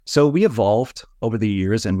So we evolved over the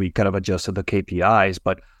years and we kind of adjusted the KPIs,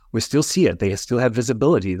 but we still see it. They still have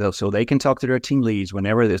visibility though, so they can talk to their team leads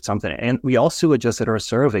whenever there's something. And we also adjusted our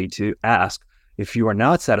survey to ask, if you are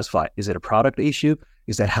not satisfied, is it a product issue?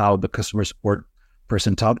 Is that how the customer support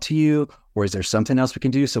person talked to you? Or is there something else we can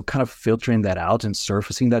do? So kind of filtering that out and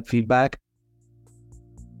surfacing that feedback.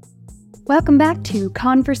 Welcome back to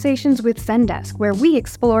Conversations with Zendesk, where we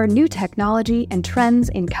explore new technology and trends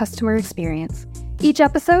in customer experience. Each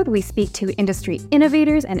episode, we speak to industry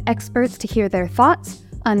innovators and experts to hear their thoughts,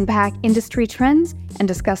 unpack industry trends, and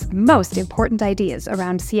discuss the most important ideas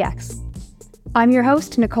around CX. I'm your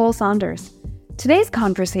host, Nicole Saunders. Today's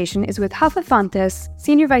conversation is with Rapha Fontes,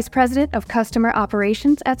 Senior Vice President of Customer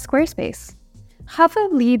Operations at Squarespace.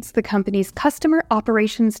 Rapha leads the company's Customer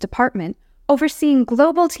Operations Department, overseeing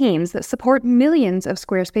global teams that support millions of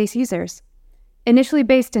Squarespace users. Initially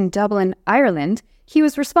based in Dublin, Ireland, he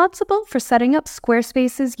was responsible for setting up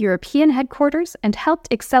Squarespace's European headquarters and helped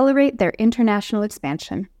accelerate their international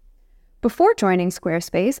expansion. Before joining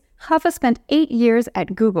Squarespace, Rapha spent 8 years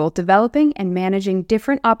at Google developing and managing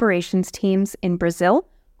different operations teams in Brazil,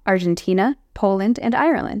 Argentina, Poland, and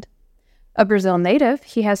Ireland. A Brazil native,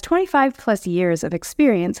 he has 25 plus years of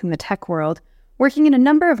experience in the tech world, working in a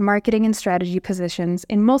number of marketing and strategy positions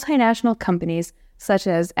in multinational companies such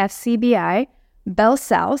as FCBI, Bell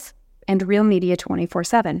South, and Real Media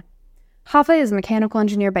 24/7. Rapha is a mechanical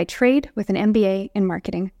engineer by trade with an MBA in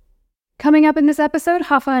marketing. Coming up in this episode,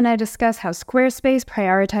 Rapha and I discuss how Squarespace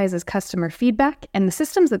prioritizes customer feedback and the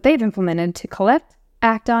systems that they've implemented to collect,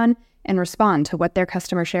 act on, and respond to what their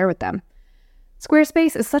customers share with them.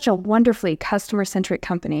 Squarespace is such a wonderfully customer-centric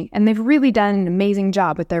company, and they've really done an amazing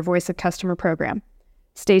job with their Voice of Customer program.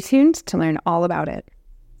 Stay tuned to learn all about it.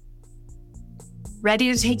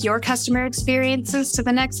 Ready to take your customer experiences to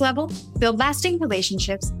the next level? Build lasting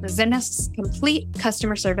relationships with Zendesk's complete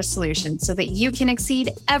customer service solution so that you can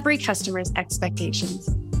exceed every customer's expectations.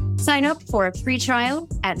 Sign up for a free trial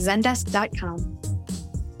at zendesk.com.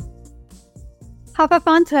 Rapha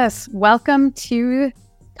Fontes, welcome to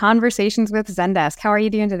Conversations with Zendesk. How are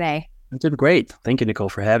you doing today? I'm doing great. Thank you, Nicole,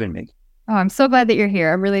 for having me. Oh, I'm so glad that you're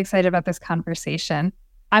here. I'm really excited about this conversation.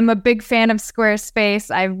 I'm a big fan of Squarespace.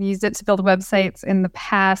 I've used it to build websites in the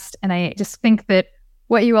past, and I just think that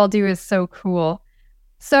what you all do is so cool.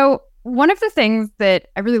 So one of the things that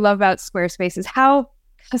I really love about Squarespace is how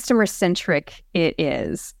customer-centric it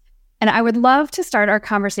is. And I would love to start our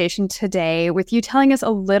conversation today with you telling us a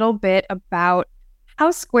little bit about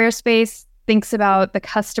how Squarespace thinks about the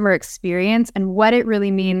customer experience and what it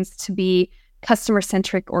really means to be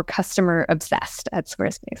customer-centric or customer-obsessed at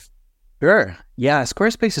Squarespace. Sure. Yeah,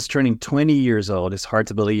 Squarespace is turning 20 years old. It's hard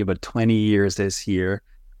to believe, but 20 years this year.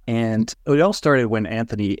 And it all started when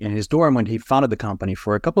Anthony, in his dorm, when he founded the company,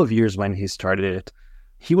 for a couple of years when he started it,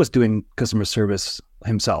 he was doing customer service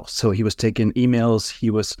himself. So he was taking emails,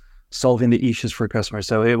 he was solving the issues for customers.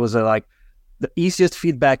 So it was like the easiest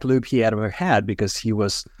feedback loop he had ever had, because he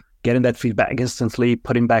was getting that feedback instantly,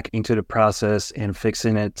 putting back into the process and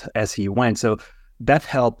fixing it as he went. So that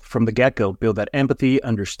helped from the get-go build that empathy,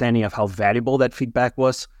 understanding of how valuable that feedback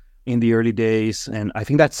was in the early days. And I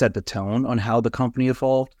think that set the tone on how the company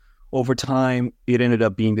evolved. Over time, it ended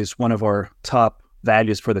up being this one of our top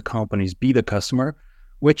values for the companies, be the customer,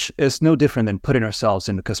 which is no different than putting ourselves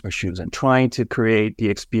in the customer's shoes and trying to create the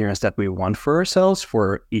experience that we want for ourselves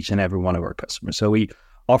for each and every one of our customers. So we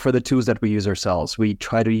offer the tools that we use ourselves. We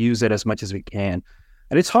try to use it as much as we can.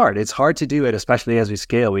 And it's hard. It's hard to do it, especially as we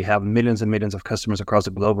scale. We have millions and millions of customers across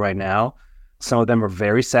the globe right now. Some of them are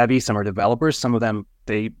very savvy. Some are developers. Some of them,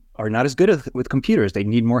 they are not as good with computers. They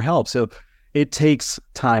need more help. So it takes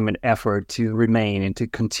time and effort to remain and to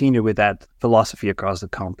continue with that philosophy across the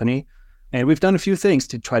company. And we've done a few things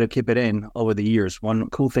to try to keep it in over the years. One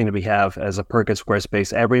cool thing that we have as a perk at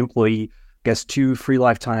Squarespace, every employee gets 2 free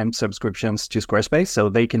lifetime subscriptions to Squarespace, so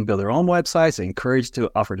they can build their own websites, encouraged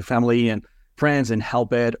to offer to family and friends and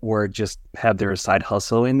help it, or just have their side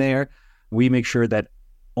hustle in there. We make sure that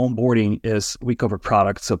onboarding we cover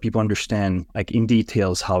products so people understand like in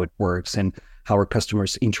details how it works and how our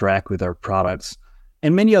customers interact with our products.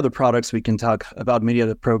 And many other products we can talk about, many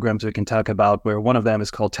other programs we can talk about, where one of them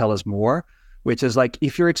is called Tell Us More, which is like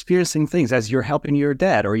if you're experiencing things as you're helping your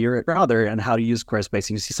dad or your brother and how to use Squarespace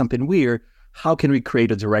and you see something weird, how can we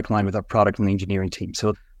create a direct line with our product and engineering team?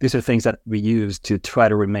 So these are things that we use to try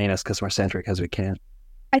to remain as customer-centric as we can.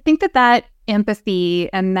 I think that empathy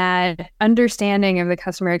and that understanding of the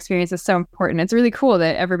customer experience is so important. It's really cool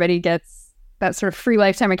that everybody gets that sort of free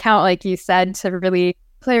lifetime account, like you said, to really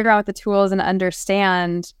play around with the tools and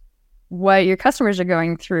understand what your customers are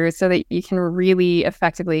going through so that you can really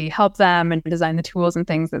effectively help them and design the tools and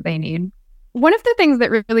things that they need. One of the things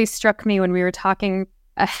that really struck me when we were talking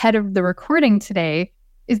ahead of the recording today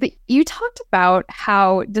is that you talked about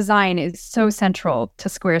how design is so central to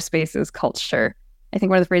Squarespace's culture. I think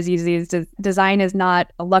one of the phrases you used is design is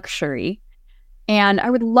not a luxury. And I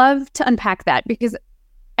would love to unpack that because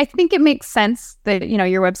I think it makes sense that,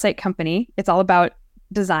 your website company, it's all about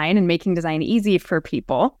design and making design easy for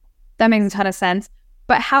people. That makes a ton of sense.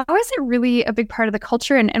 But how is it really a big part of the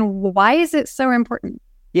culture and why is it so important?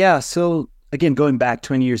 Yeah. So again, going back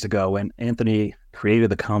 20 years ago when Anthony created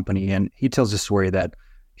the company, and he tells the story that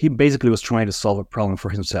he basically was trying to solve a problem for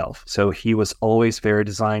himself. So he was always very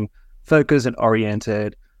design focused and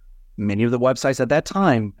oriented. Many of the websites at that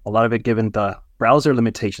time, a lot of it given the browser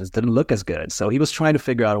limitations, didn't look as good. So he was trying to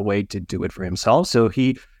figure out a way to do it for himself. So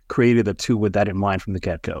he created a tool with that in mind from the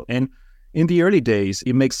get-go. And in the early days,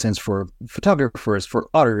 it makes sense for photographers, for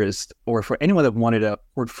artists, or for anyone that wanted a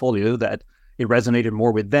portfolio that it resonated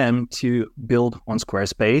more with them to build on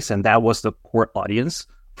Squarespace. And that was the core audience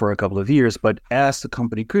for a couple of years. But as the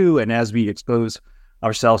company grew and as we expose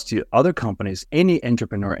ourselves to other companies, any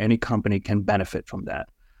entrepreneur, any company can benefit from that.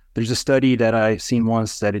 There's a study that I've seen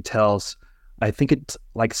once that it tells, I think it's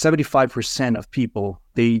like 75% of people,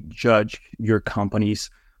 they judge your company's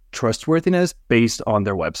trustworthiness based on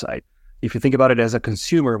their website. If you think about it as a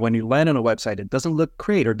consumer, when you land on a website, it doesn't look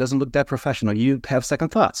great or doesn't look that professional, you have second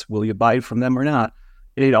thoughts. Will you buy it from them or not?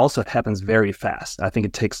 It also happens very fast. I think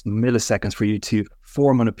it takes milliseconds for you to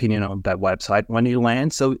form an opinion on that website when you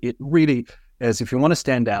land. So it really is, if you want to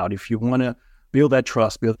stand out, if you want to build that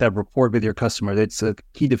trust, build that rapport with your customer, it's a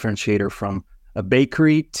key differentiator from a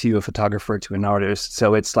bakery to a photographer to an artist.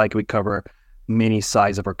 So it's like we cover many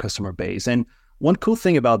sides of our customer base. And one cool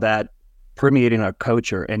thing about that permeating our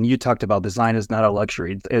culture, and you talked about design is not a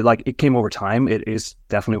luxury. It came over time. It is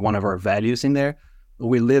definitely one of our values in there.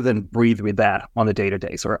 We live and breathe with that on the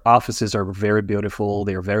day-to-day. So our offices are very beautiful.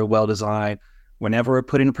 They're very well designed. Whenever we're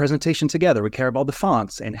putting a presentation together, we care about the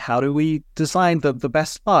fonts and how do we design the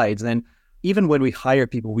best slides. And even when we hire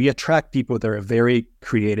people, we attract people that are very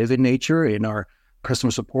creative in nature. In our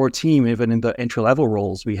customer support team, even in the entry-level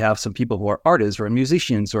roles, we have some people who are artists or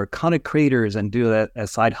musicians or content creators and do that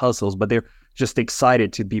as side hustles, but they're just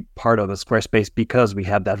excited to be part of the Squarespace because we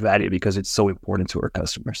have that value, because it's so important to our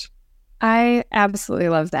customers. I absolutely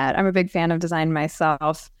love that. I'm a big fan of design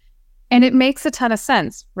myself. And it makes a ton of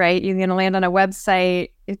sense, right? You're going to land on a website,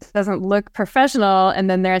 it doesn't look professional, and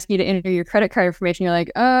then they're asking you to enter your credit card information. You're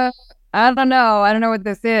like, I don't know. I don't know what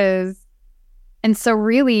this is. And so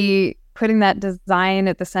really putting that design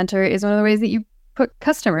at the center is one of the ways that you put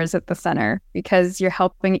customers at the center, because you're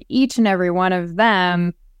helping each and every one of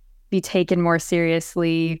them be taken more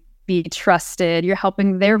seriously, be trusted. You're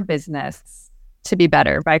helping their business to be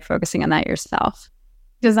better by focusing on that yourself.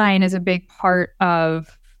 Design is a big part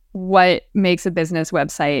of what makes a business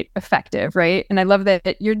website effective, right? And I love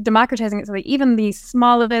that you're democratizing it so that even the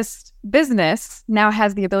smallest business now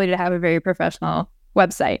has the ability to have a very professional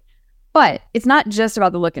website. But it's not just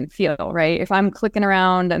about the look and feel, right? If I'm clicking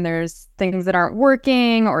around and there's things that aren't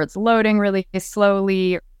working or it's loading really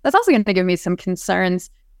slowly, that's also going to give me some concerns.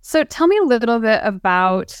 So tell me a little bit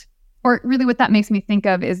about, or really what that makes me think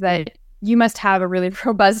of is that you must have a really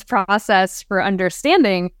robust process for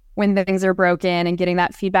understanding when things are broken and getting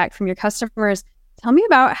that feedback from your customers. Tell me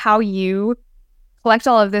about how you collect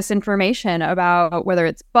all of this information about whether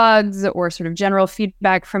it's bugs or sort of general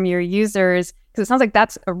feedback from your users, because it sounds like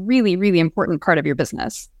that's a really, really important part of your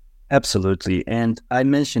business. Absolutely. And I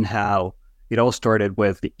mentioned how it all started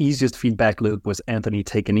with the easiest feedback loop was Anthony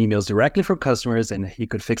taking emails directly from customers and he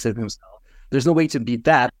could fix it himself. There's no way to beat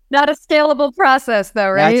that. Not a scalable process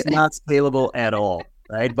though, right? That's not scalable at all,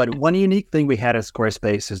 right? But one unique thing we had at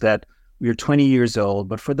Squarespace is that we were 20 years old,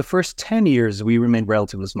 but for the first 10 years, we remained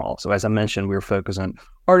relatively small. So as I mentioned, we were focused on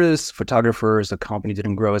artists, photographers. The company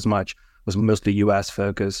didn't grow as much, was mostly US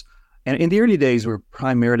focused. And in the early days, we were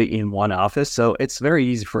primarily in one office. So it's very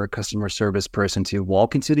easy for a customer service person to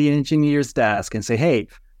walk into the engineer's desk and say, hey,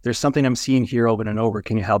 there's something I'm seeing here over and over.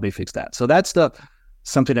 Can you help me fix that? So that's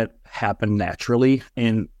something that happened naturally.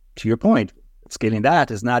 And to your point, scaling that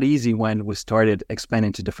is not easy when we started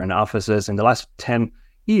expanding to different offices. In the last 10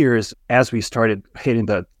 years, as we started hitting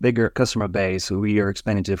the bigger customer base, we are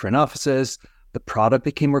expanding to different offices. The product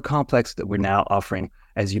became more complex that we're now offering.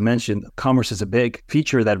 As you mentioned, commerce is a big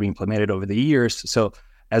feature that we implemented over the years. So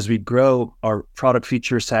as we grow our product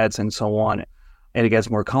feature sets and so on, and it gets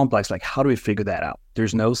more complex, like how do we figure that out?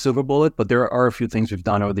 There's no silver bullet, but there are a few things we've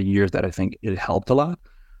done over the years that I think it helped a lot.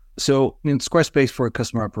 So in Squarespace for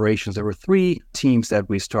customer operations, there were 3 teams that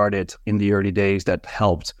we started in the early days that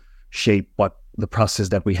helped shape what the process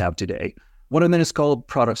that we have today. One of them is called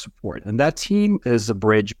product support. And that team is a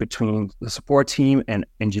bridge between the support team and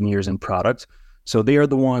engineers and product. So they are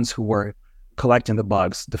the ones who were collecting the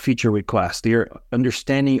bugs, the feature requests. They're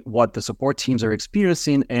understanding what the support teams are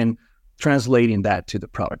experiencing and translating that to the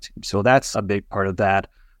product team. So that's a big part of that.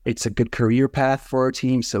 It's a good career path for our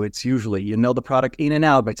team. So it's usually, you know, the product in and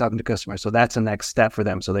out by talking to customers. So that's the next step for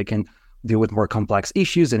them. So they can deal with more complex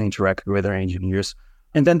issues and interact with their engineers.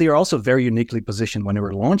 And then they are also very uniquely positioned when they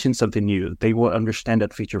were launching something new. They will understand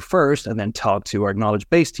that feature first and then talk to our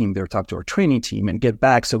knowledge-based team. They'll talk to our training team and get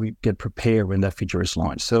back so we get prepared when that feature is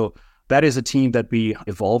launched. So that is a team that we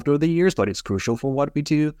evolved over the years, but it's crucial for what we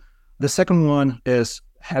do. The second one is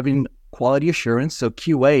having quality assurance. So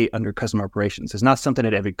QA under customer operations is not something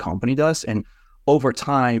that every company does. And over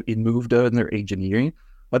time, it moved under engineering.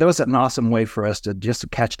 But that was an awesome way for us to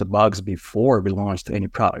catch the bugs before we launched any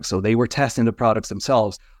product. So they were testing the products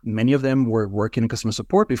themselves. Many of them were working in customer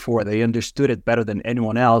support before. They understood it better than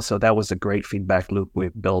anyone else. So that was a great feedback loop we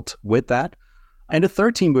built with that. And the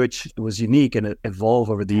third team, which was unique and it evolved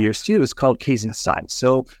over the years too, is called Case Insights.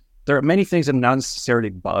 So there are many things that are not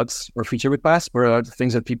necessarily bugs or feature requests, but are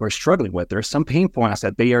things that people are struggling with. There are some pain points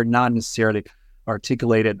that they are not necessarily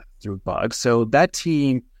articulated through bugs. So that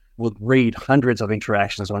team will read hundreds of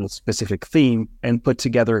interactions on a specific theme and put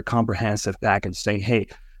together a comprehensive package saying, hey,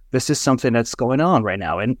 this is something that's going on right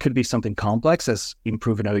now. And it could be something complex as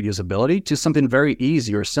improving our usability to something very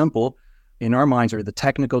easy or simple. In our minds, are the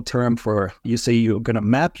technical term for, you say you're going to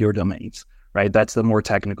map your domains, right? That's the more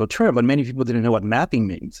technical term, but many people didn't know what mapping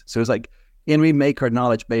means. So it's like, can we make our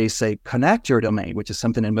knowledge base say connect your domain, which is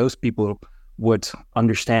something that most people would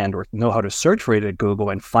understand or know how to search for it at Google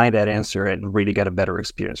and find that answer and really get a better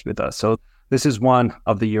experience with us. So this is one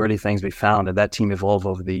of the early things we found, and that team evolved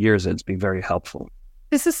over the years. And it's been very helpful.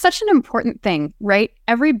 This is such an important thing, right?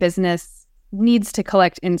 Every business needs to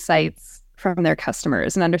collect insights from their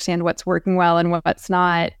customers and understand what's working well and what's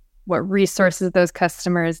not, what resources those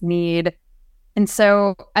customers need. And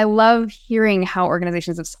so I love hearing how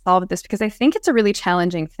organizations have solved this, because I think it's a really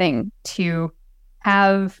challenging thing to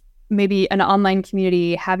have maybe an online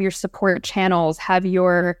community, have your support channels, have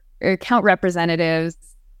your account representatives,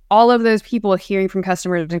 all of those people hearing from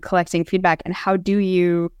customers and collecting feedback. And how do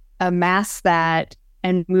you amass that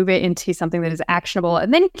and move it into something that is actionable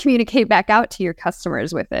and then communicate back out to your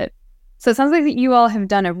customers with it? So it sounds like that you all have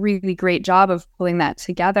done a really great job of pulling that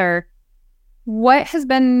together. What has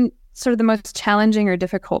been sort of the most challenging or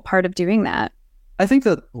difficult part of doing that? I think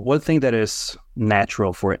that one thing that is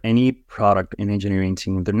natural for any product and engineering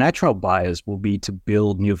team, their natural bias will be to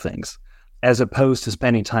build new things as opposed to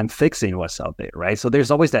spending time fixing what's out there, right? So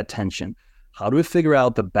there's always that tension. How do we figure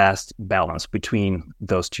out the best balance between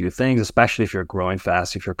those two things, especially if you're growing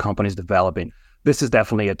fast, if your company's developing? This is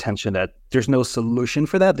definitely a tension that there's no solution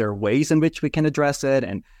for that. There are ways in which we can address it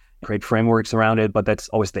and create frameworks around it, but that's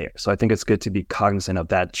always there. So I think it's good to be cognizant of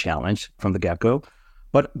that challenge from the get-go.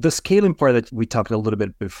 But the scaling part that we talked a little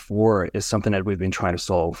bit before is something that we've been trying to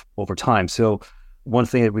solve over time. So one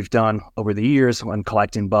thing that we've done over the years when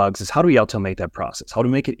collecting bugs is how do we automate that process? How do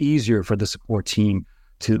we make it easier for the support team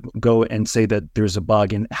to go and say that there's a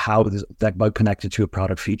bug and how is that bug connected to a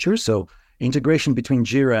product feature? So integration between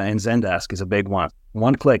Jira and Zendesk is a big one.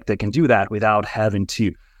 One click, they can do that without having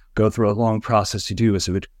to go through a long process to do it.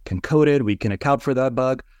 So we can code it, we can account for that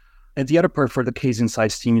bug. And the other part for the Case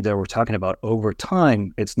Insights team that we're talking about, over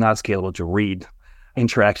time, it's not scalable to read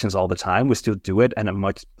interactions all the time. We still do it at a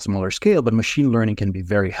much smaller scale, but machine learning can be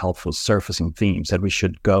very helpful surfacing themes that we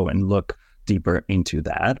should go and look deeper into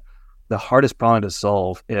that. The hardest problem to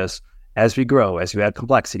solve is as we grow, as we add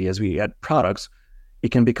complexity, as we add products,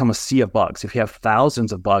 it can become a sea of bugs. If you have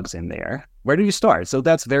thousands of bugs in there, where do you start? So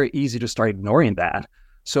that's very easy to start ignoring that.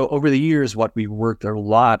 So over the years, what we worked a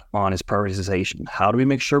lot on is prioritization. How do we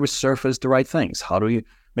make sure we surface the right things? How do we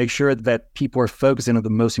make sure that people are focusing on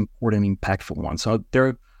the most important, impactful ones? So there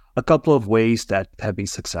are a couple of ways that have been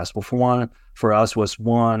successful. For us was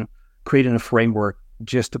one, creating a framework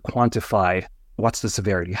just to quantify what's the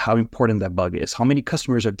severity, how important that bug is, how many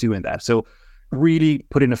customers are doing that. So really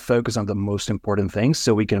putting a focus on the most important things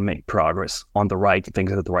so we can make progress on the right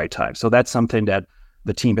things at the right time. So that's something that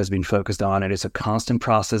the team has been focused on, and it's a constant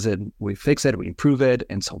process, and we fix it, we improve it,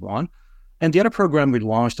 and so on. And the other program we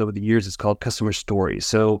launched over the years is called Customer Stories.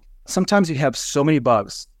 So sometimes you have so many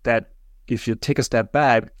bugs that if you take a step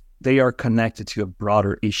back, they are connected to a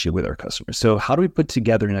broader issue with our customers. So how do we put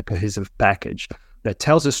together in a cohesive package that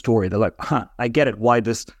tells a story? They're like, I get it, why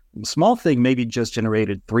this small thing maybe just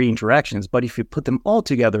generated 3 interactions, but if you put them all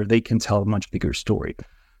together, they can tell a much bigger story.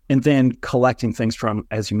 And then collecting things from,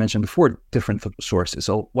 as you mentioned before, different sources.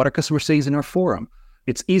 So what our customer says in our forum,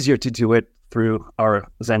 it's easier to do it through our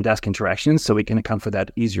Zendesk interactions, so we can account for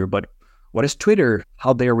that easier. But what is Twitter?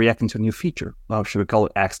 How they are reacting to a new feature? Well, should we call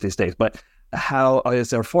it X these days? But how is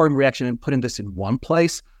their forum reaction, and putting this in one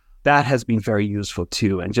place? That has been very useful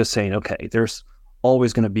too. And just saying, okay, there's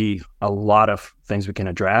always going to be a lot of things we can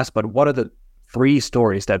address, but what are the 3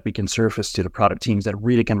 stories that we can surface to the product teams that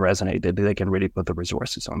really can resonate, that they can really put the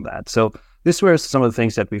resources on that? So this was some of the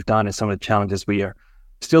things that we've done, and some of the challenges we are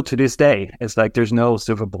still to this day. It's like there's no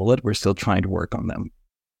silver bullet. We're still trying to work on them.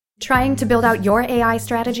 Trying to build out your AI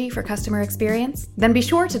strategy for customer experience? Then be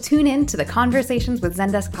sure to tune in to the Conversations with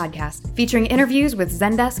Zendesk podcast, featuring interviews with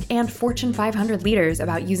Zendesk and Fortune 500 leaders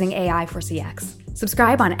about using AI for CX.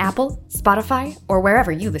 Subscribe on Apple, Spotify, or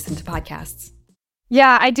wherever you listen to podcasts.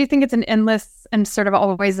 Yeah, I do think it's an endless and sort of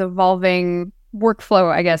always evolving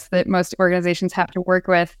workflow, I guess, that most organizations have to work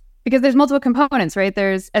with, because there's multiple components, right?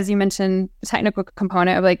 There's, as you mentioned, the technical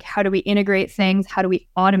component of like, how do we integrate things? How do we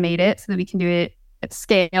automate it so that we can do it at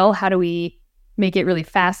scale? How do we make it really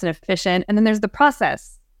fast and efficient? And then there's the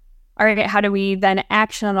process. All right, how do we then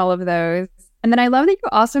action on all of those? And then I love that you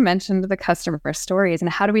also mentioned the customer stories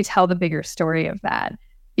and how do we tell the bigger story of that?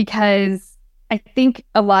 Because I think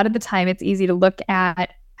a lot of the time it's easy to look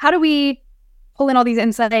at how do we pull in all these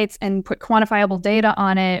insights and put quantifiable data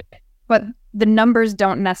on it, but the numbers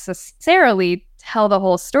don't necessarily tell the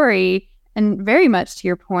whole story. And very much to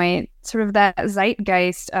your point, sort of that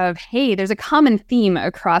zeitgeist of, hey, there's a common theme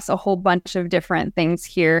across a whole bunch of different things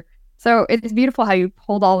here. So it's beautiful how you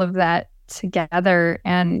pulled all of that together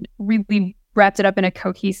and really wrapped it up in a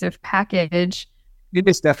cohesive package. It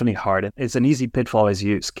is definitely hard. It's an easy pitfall as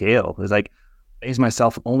you scale. It's like, is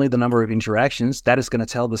myself only the number of interactions that is going to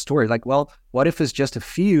tell the story? Like, well, what if it's just a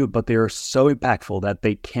few, but they're so impactful that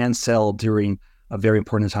they can sell during a very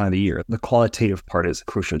important time of the year? The qualitative part is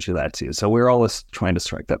crucial to that too. So we're always trying to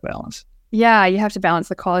strike that balance. Yeah, you have to balance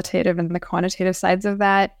the qualitative and the quantitative sides of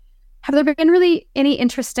that. Have there been really any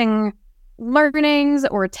interesting learnings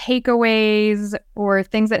or takeaways or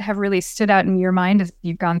things that have really stood out in your mind as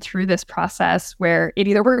you've gone through this process where it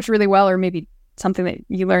either worked really well or maybe something that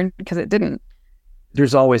you learned because it didn't?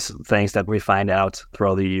 There's always things that we find out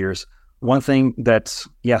throughout the years. One thing that's,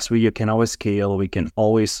 yes, we can always scale, we can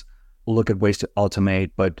always look at ways to automate,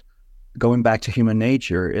 but going back to human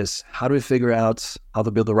nature is how do we figure out how to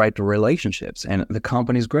build the right relationships? And the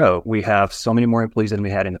companies grow. We have so many more employees than we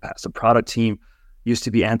had in the past. The product team used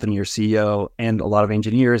to be Anthony, your CEO, and a lot of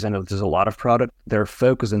engineers, and there's a lot of product. They're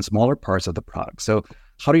focused in smaller parts of the product. So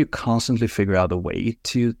how do you constantly figure out a way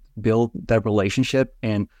to build that relationship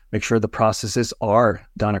and make sure the processes are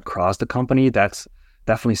done across the company? That's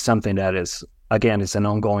definitely something that is, again, it's an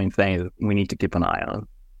ongoing thing that we need to keep an eye on.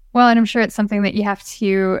 Well, and I'm sure it's something that you have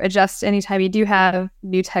to adjust anytime you do have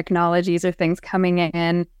new technologies or things coming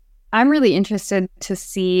in. I'm really interested to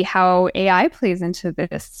see how AI plays into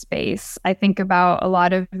this space. I think about a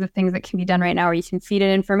lot of the things that can be done right now where you can feed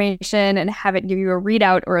it information and have it give you a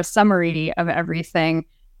readout or a summary of everything.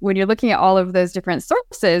 When you're looking at all of those different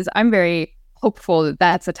sources, I'm very hopeful that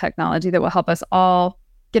that's a technology that will help us all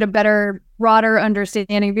get a better, broader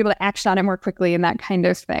understanding, be able to action on it more quickly and that kind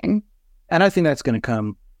of thing. And I think that's going to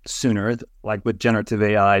come sooner. Like with generative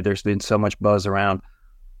AI, there's been so much buzz around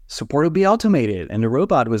support will be automated and the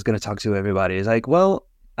robot was going to talk to everybody. It's like, well,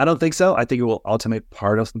 I don't think so. I think it will automate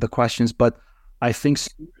part of the questions, but I think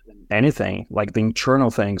sooner than anything, like the internal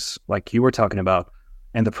things like you were talking about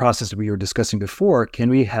and the process we were discussing before, can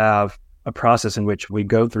we have a process in which we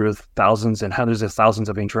go through thousands and hundreds of thousands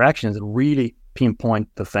of interactions and really pinpoint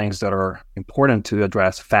the things that are important to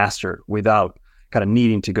address faster without kind of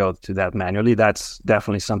needing to go to that manually? That's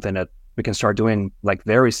definitely something that we can start doing like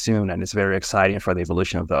very soon. And it's very exciting for the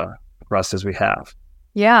evolution of the process we have.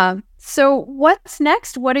 Yeah. So what's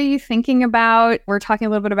next? What are you thinking about? We're talking a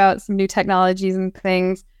little bit about some new technologies and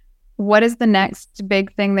things. What is the next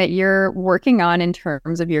big thing that you're working on in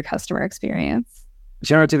terms of your customer experience?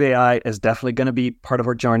 Generative AI is definitely going to be part of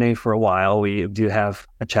our journey for a while. We do have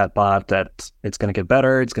a chatbot that it's going to get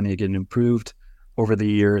better. It's going to get improved over the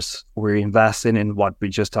years. We're investing in what we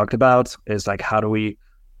just talked about is like, how do we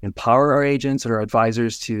empower our agents or our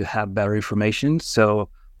advisors to have better information? So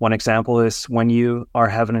one example is when you are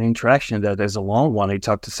having an interaction that is a long one, you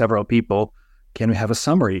talk to several people, can we have a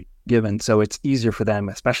summary given? So it's easier for them,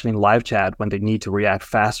 especially in live chat, when they need to react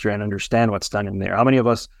faster and understand what's done in there. How many of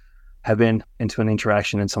us have been into an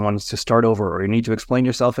interaction and someone needs to start over or you need to explain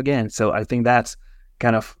yourself again? So I think that's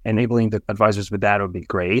kind of enabling the advisors with that would be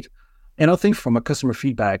great. And I think from a customer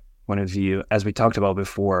feedback, point of view, as we talked about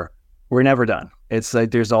before, we're never done. It's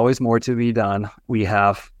like there's always more to be done. We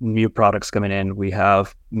have new products coming in. We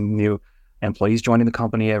have new employees joining the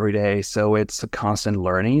company every day. So it's a constant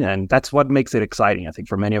learning. And that's what makes it exciting. I think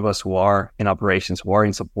for many of us who are in operations, who are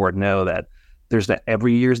in support, know that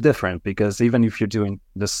every year is different, because even if you're doing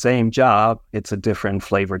the same job, it's a different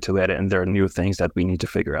flavor to it. And there are new things that we need to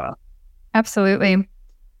figure out. Absolutely.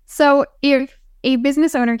 So if a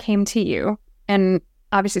business owner came to you, and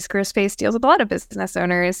obviously Squarespace deals with a lot of business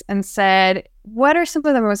owners, and said, what are some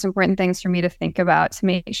of the most important things for me to think about to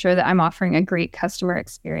make sure that I'm offering a great customer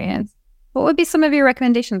experience? What would be some of your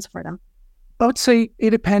recommendations for them? I would say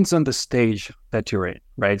it depends on the stage that you're in,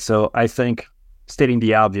 right? So I think stating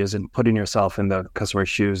the obvious and putting yourself in the customer's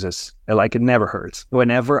shoes is like, it never hurts.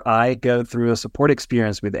 Whenever I go through a support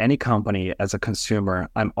experience with any company as a consumer,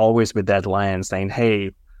 I'm always with that lens saying,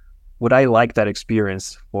 hey, would I like that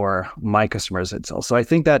experience for my customers itself? So I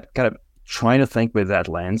think that kind of trying to think with that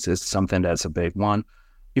lens is something that's a big one.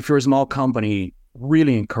 If you're a small company,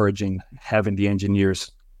 really encouraging having the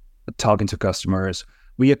engineers talking to customers.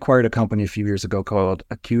 We acquired a company a few years ago called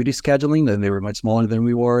Acuity Scheduling, and they were much smaller than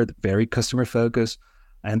we were, very customer focused.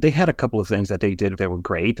 And they had a couple of things that they did that were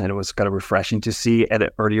great, and it was kind of refreshing to see at an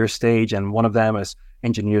earlier stage. And one of them is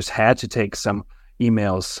engineers had to take some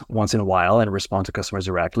emails once in a while and respond to customers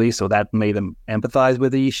directly. So that made them empathize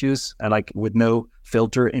with the issues, and like with no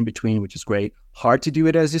filter in between, which is great. Hard to do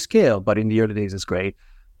it as you scale, but in the early days it's great.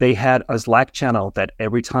 They had a Slack channel that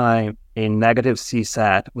every time a negative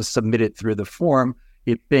CSAT was submitted through the form,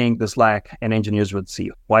 it pinged the Slack, and engineers would see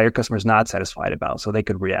why are customers not satisfied about, so they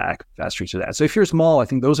could react faster to that. So if you're small, I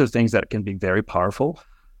think those are things that can be very powerful.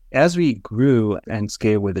 As we grew and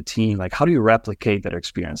scaled with the team, like how do you replicate that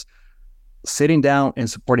experience? Sitting down and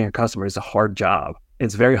supporting a customer is a hard job.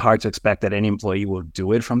 It's very hard to expect that any employee will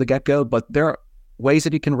do it from the get-go, but there are ways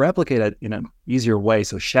that you can replicate it in an easier way.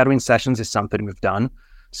 So shadowing sessions is something we've done.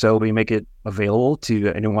 So we make it available to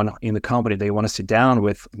anyone in the company. They want to sit down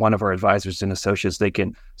with one of our advisors and associates. They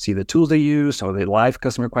can see the tools they use or the live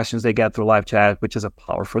customer questions they get through live chat, which is a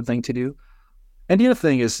powerful thing to do. And the other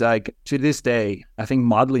thing is, like, to this day, I think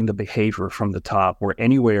modeling the behavior from the top or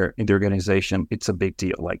anywhere in the organization, it's a big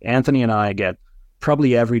deal. Like Anthony and I get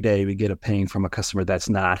probably every day we get a ping from a customer that's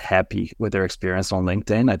not happy with their experience on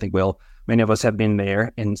LinkedIn. I think many of us have been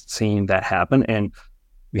there and seen that happen. And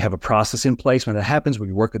we have a process in place. When that happens,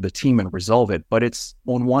 we work with the team and resolve it. But it's,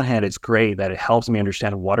 on one hand, it's great that it helps me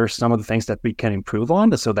understand what are some of the things that we can improve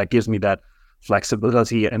on. So that gives me that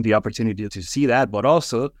flexibility and the opportunity to see that. But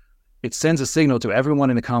also, it sends a signal to everyone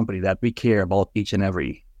in the company that we care about each and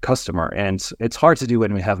every customer. And it's hard to do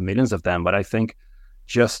when we have millions of them. But I think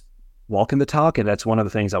just walking the talk, and that's one of the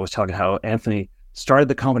things I was talking how Anthony started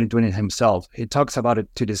the company doing it himself. He talks about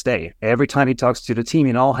it to this day. Every time he talks to the team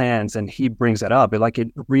in all hands and he brings that up,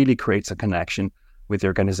 it really creates a connection with the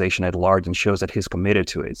organization at large and shows that he's committed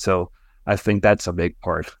to it. So I think that's a big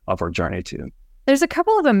part of our journey too. There's a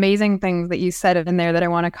couple of amazing things that you said in there that I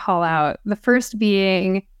want to call out. The first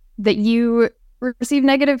being that you receive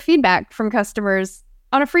negative feedback from customers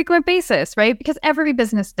on a frequent basis, right? Because every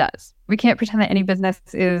business does. We can't pretend that any business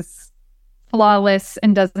is flawless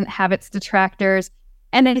and doesn't have its detractors.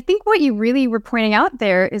 And I think what you really were pointing out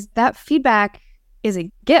there is that feedback is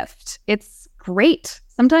a gift. It's great.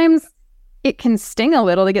 Sometimes it can sting a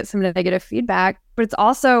little to get some negative feedback, but it's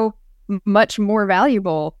also much more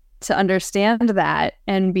valuable to understand that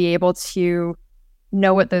and be able to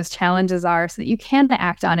know what those challenges are so that you can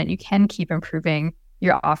act on it. You can keep improving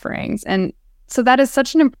your offerings. And so that is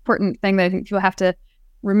such an important thing that I think people have to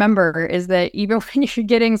remember, is that even when you're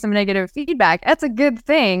getting some negative feedback, that's a good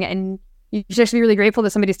thing. And you should actually be really grateful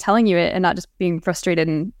that somebody's telling you it and not just being frustrated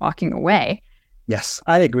and walking away. Yes,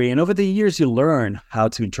 I agree. And over the years, you learn how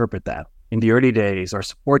to interpret that. In the early days, our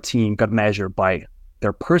support team got measured by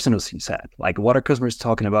their personal CSAT, like what are customers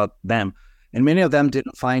talking about them? And many of them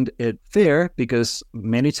didn't find it fair because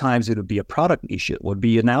many times it would be a product issue, it would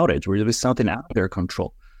be an outage, or it was something out of their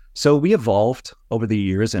control. So we evolved over the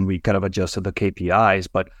years and we kind of adjusted the KPIs,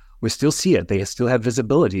 but we still see it. They still have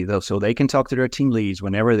visibility though, so they can talk to their team leads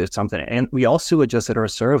whenever there's something. And we also adjusted our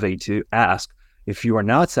survey to ask, if you are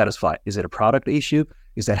not satisfied, is it a product issue?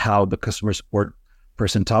 Is that how the customer support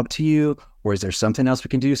person talked to you? Or is there something else we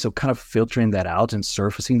can do? So kind of filtering that out and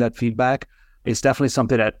surfacing that feedback is definitely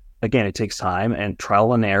something that, again, it takes time and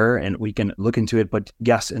trial and error, and we can look into it. But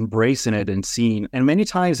yes, embracing it and seeing, and many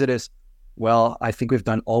times it is, well, I think we've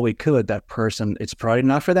done all we could. That person, it's probably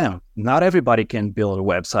not for them. Not everybody can build a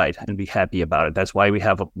website and be happy about it. That's why we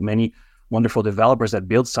have many wonderful developers that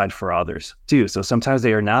build sites for others too. So sometimes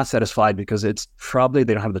they are not satisfied because it's probably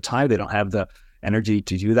they don't have the time, they don't have the energy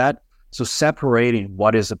to do that. So separating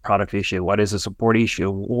what is a product issue, what is a support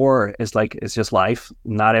issue, or it's just life.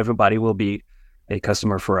 Not everybody will be a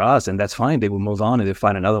customer for us, and that's fine. They will move on and they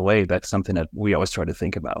find another way. That's something that we always try to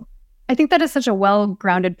think about. I think that is such a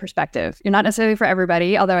well-grounded perspective. You're not necessarily for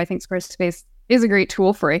everybody, although I think Squarespace is a great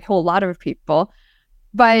tool for a whole lot of people.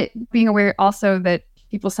 But being aware also that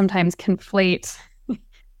people sometimes conflate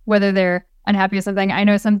whether they're unhappy with something. I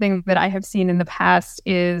know something that I have seen in the past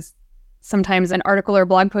is sometimes an article or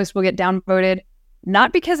blog post will get downvoted,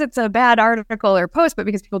 not because it's a bad article or post, but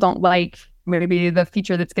because people don't like maybe the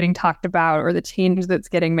feature that's getting talked about or the change that's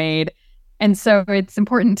getting made. And so it's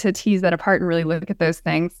important to tease that apart and really look at those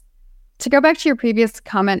things. To go back to your previous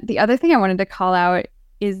comment, the other thing I wanted to call out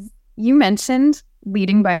is you mentioned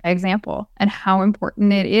leading by example and how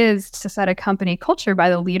important it is to set a company culture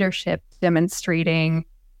by the leadership demonstrating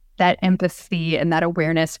that empathy and that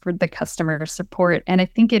awareness for the customer support. And I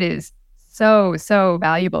think it is so, so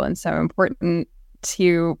valuable and so important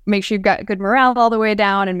to make sure you've got good morale all the way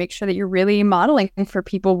down and make sure that you're really modeling for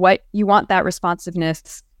people what you want that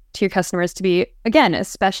responsiveness to your customers to be. Again,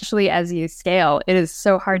 especially as you scale, it is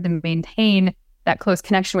so hard to maintain that close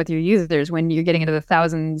connection with your users when you're getting into the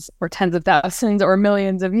thousands or tens of thousands or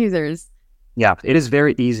millions of users. Yeah, it is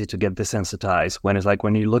very easy to get desensitized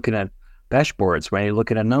when you're looking at dashboards, when you're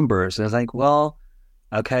looking at numbers, and it's like, well,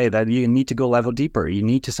 okay, that you need to go level deeper. You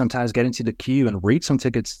need to sometimes get into the queue and read some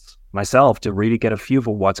tickets myself to really get a feel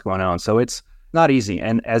for what's going on. So it's not easy.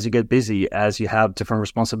 And as you get busy, as you have different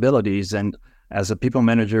responsibilities, and as a people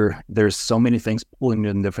manager, there's so many things pulling you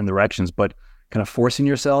in different directions, but kind of forcing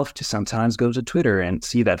yourself to sometimes go to Twitter and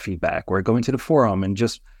see that feedback, or going to the forum and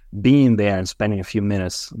just being there and spending a few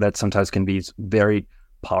minutes, that sometimes can be very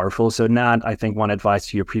powerful. So not, I think, one advice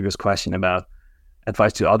to your previous question about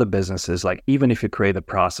advice to other businesses, like even if you create the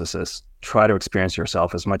processes, try to experience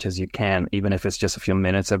yourself as much as you can, even if it's just a few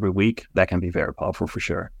minutes every week. That can be very powerful for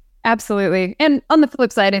sure. Absolutely. And on the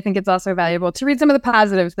flip side, I think it's also valuable to read some of the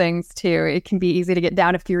positive things too. It can be easy to get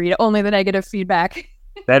down if you read only the negative feedback.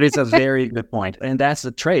 That is a very good point. And that's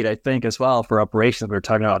a trait, I think, as well for operations. We're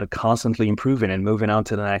talking about constantly improving and moving on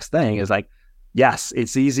to the next thing. Is like, yes,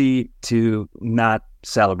 it's easy to not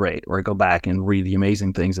celebrate or go back and read the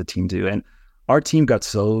amazing things the team do. And our team got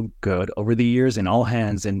so good over the years in all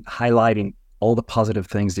hands and highlighting all the positive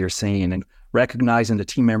things they're seeing and recognizing the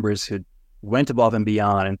team members who went above and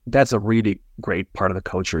beyond. And that's a really great part of the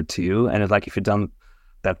culture too. And it's like, if you've done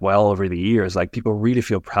that well over the years, like people really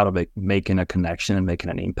feel proud of making a connection and making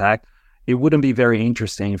an impact. It wouldn't be very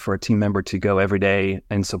interesting for a team member to go every day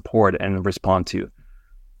and support and respond to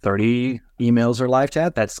 30 emails or live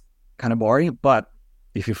chat. That's kind of boring. But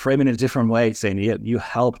if you frame it in a different way, saying you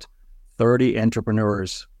helped 30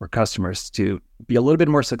 entrepreneurs or customers to be a little bit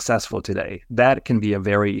more successful today, that can be a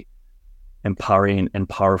very empowering and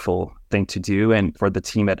powerful thing to do, and for the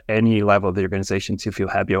team at any level of the organization to feel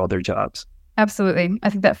happy about their jobs. Absolutely. I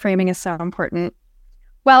think that framing is so important.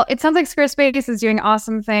 Well, it sounds like Squarespace is doing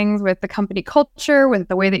awesome things with the company culture, with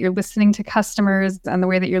the way that you're listening to customers, and the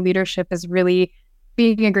way that your leadership is really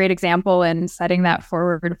being a great example and setting that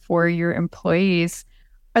forward for your employees.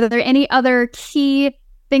 Are there any other key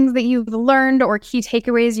things that you've learned or key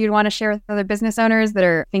takeaways you'd want to share with other business owners that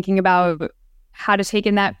are thinking about how to take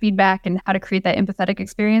in that feedback and how to create that empathetic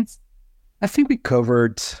experience? I think we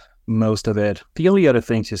covered most of it. The only other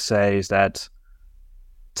thing to say is that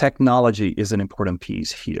technology is an important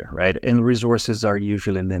piece here, right? And resources are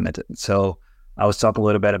usually limited. So I was talking a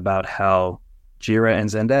little bit about how Jira and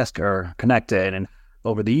Zendesk are connected, and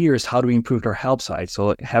over the years, how do we improve our help site?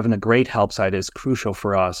 So having a great help site is crucial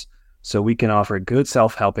for us, so we can offer a good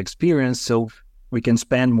self-help experience, so we can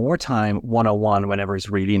spend more time one-on-one whenever it's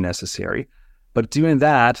really necessary. But doing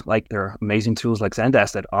that, like, there are amazing tools like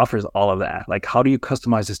Zendesk that offers all of that. Like, how do you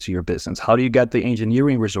customize this to your business? How do you get the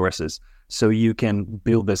engineering resources so you can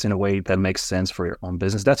build this in a way that makes sense for your own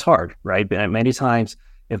business? That's hard, right? But many times,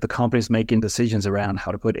 if the company is making decisions around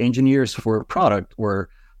how to put engineers for product or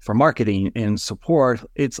for marketing and support,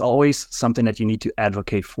 it's always something that you need to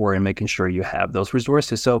advocate for and making sure you have those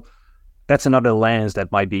resources. So that's another lens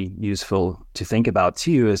that might be useful to think about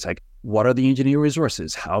too, is like, what are the engineering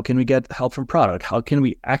resources? How can we get help from product? How can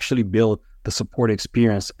we actually build the support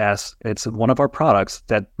experience, as it's one of our products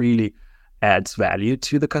that really adds value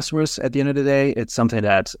to the customers at the end of the day? It's something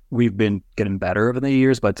that we've been getting better over the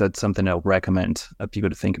years, but that's something I'll recommend people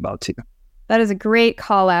to think about too. That is a great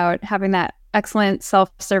call out. Having that excellent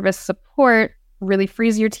self-service support really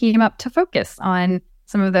frees your team up to focus on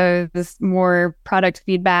some of those more product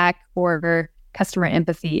feedback or customer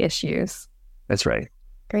empathy issues. That's right.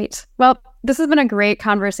 Great. Well, this has been a great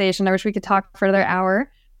conversation. I wish we could talk for another hour,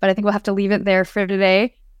 but I think we'll have to leave it there for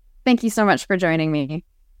today. Thank you so much for joining me.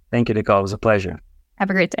 Thank you, Nicole. It was a pleasure. Have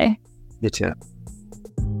a great day. You too.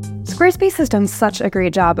 Squarespace has done such a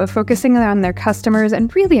great job of focusing on their customers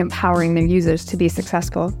and really empowering their users to be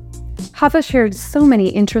successful. Rapha shared so many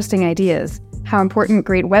interesting ideas, how important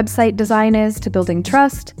great website design is to building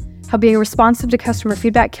trust, how being responsive to customer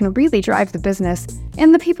feedback can really drive the business,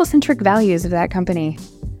 and the people-centric values of that company.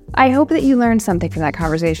 I hope that you learned something from that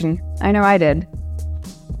conversation. I know I did.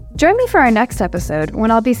 Join me for our next episode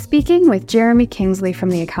when I'll be speaking with Jeremy Kingsley from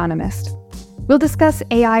The Economist. We'll discuss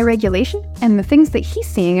AI regulation and the things that he's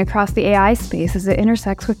seeing across the AI space as it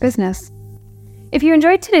intersects with business. If you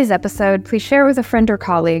enjoyed today's episode, please share with a friend or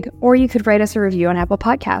colleague, or you could write us a review on Apple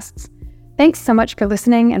Podcasts. Thanks so much for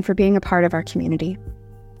listening and for being a part of our community.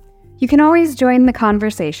 You can always join the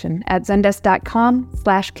conversation at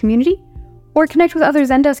zendesk.com/community or connect with other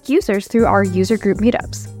Zendesk users through our user group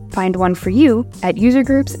meetups. Find one for you at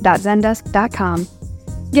usergroups.zendesk.com.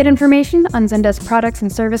 Get information on Zendesk products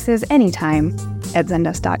and services anytime at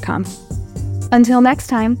zendesk.com. Until next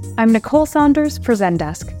time, I'm Nicole Saunders for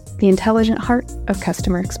Zendesk, the intelligent heart of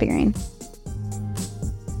customer experience.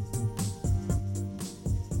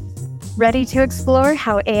 Ready to explore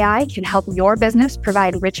how AI can help your business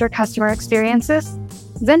provide richer customer experiences?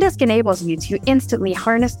 Zendesk enables you to instantly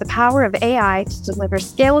harness the power of AI to deliver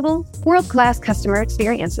scalable, world-class customer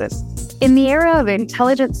experiences. In the era of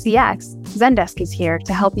intelligent CX, Zendesk is here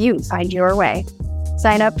to help you find your way.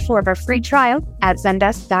 Sign up for a free trial at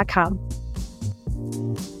zendesk.com.